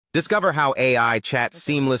Discover how AI chat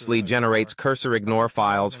seamlessly generates cursor ignore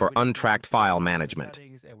files for untracked file management.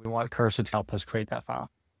 And we want cursor to help us create that file.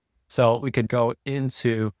 So we could go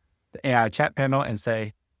into the AI chat panel and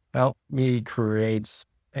say, help me create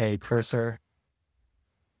a cursor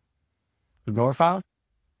ignore file.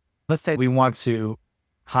 Let's say we want to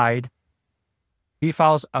hide B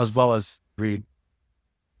files as well as read.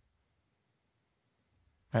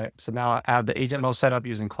 All right, so now I have the agent mode set up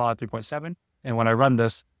using Claude 3.7. And when I run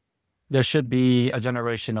this, there should be a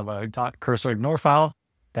generation of a .cursor ignore file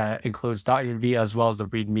that includes .env as well as the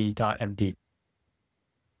readme.md.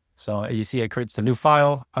 So you see it creates the new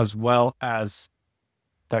file as well as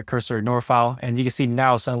that cursor ignore file. And you can see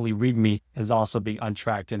now suddenly readme is also being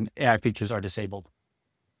untracked and AI features are disabled.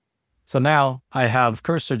 So now I have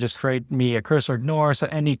cursor just create me a cursor ignore. So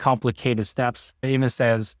any complicated steps, it even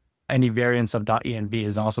says any variance of .env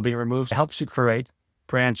is also being removed. It helps you create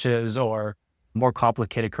branches or more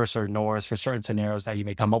complicated cursor ignores for certain scenarios that you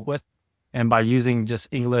may come up with. And by using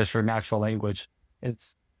just English or natural language,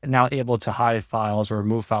 it's now able to hide files or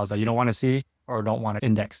remove files that you don't want to see or don't want it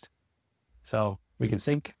indexed. So we can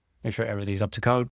sync, make sure everything's up to code.